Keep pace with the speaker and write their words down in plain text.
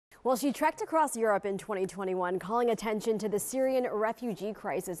Well, she trekked across Europe in 2021, calling attention to the Syrian refugee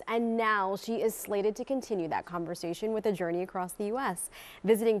crisis, and now she is slated to continue that conversation with a journey across the U.S.,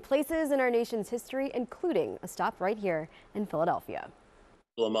 visiting places in our nation's history, including a stop right here in Philadelphia.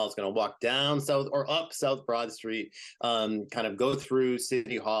 Little Amal is going to walk down South or up South Broad Street, kind of go through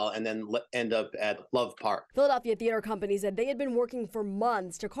City Hall, and then end up at Love Park. Philadelphia Theater Company said they had been working for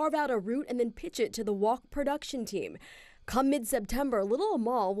months to carve out a route and then pitch it to the Walk production team. Come mid-September, Little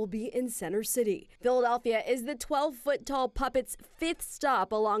Amal will be in Center City. Philadelphia is the 12-foot-tall puppet's fifth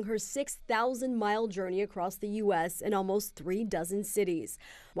stop along her 6,000-mile journey across the U.S. in almost 36 cities.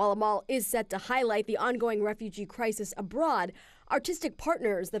 While Amal is set to highlight the ongoing refugee crisis abroad, artistic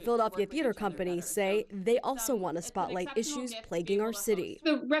partners, the Philadelphia Theater Company, say they also want to spotlight issues plaguing our city.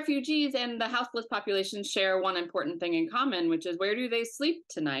 The refugees and the houseless population share one important thing in common, which is, where do they sleep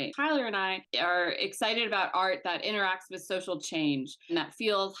tonight? Tyler and I are excited about art that interacts with social change and that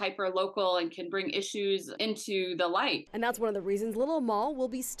feels hyper-local and can bring issues into the light. And that's one of the reasons Little Amal will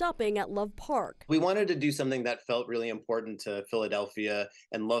be stopping at Love Park. We wanted to do something that felt really important to Philadelphia,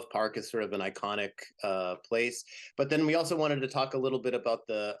 and Love Park is sort of an iconic place. But then we also wanted to talk a little bit about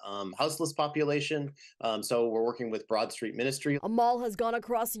the houseless population. So we're working with Broad Street Ministry. Amal has gone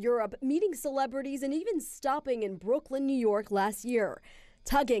across Europe, meeting celebrities and even stopping in Brooklyn, New York last year,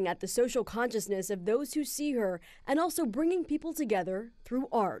 tugging at the social consciousness of those who see her and also bringing people together through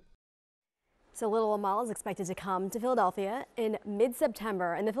art. So Little Amal is expected to come to Philadelphia in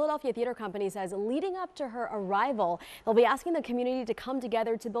mid-September, and the Philadelphia Theater Company says leading up to her arrival, they'll be asking the community to come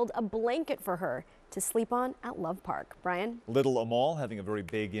together to build a blanket for her to sleep on at Love Park. Brian? Little Amal having a very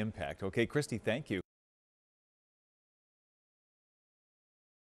big impact. Okay, Christy, thank you.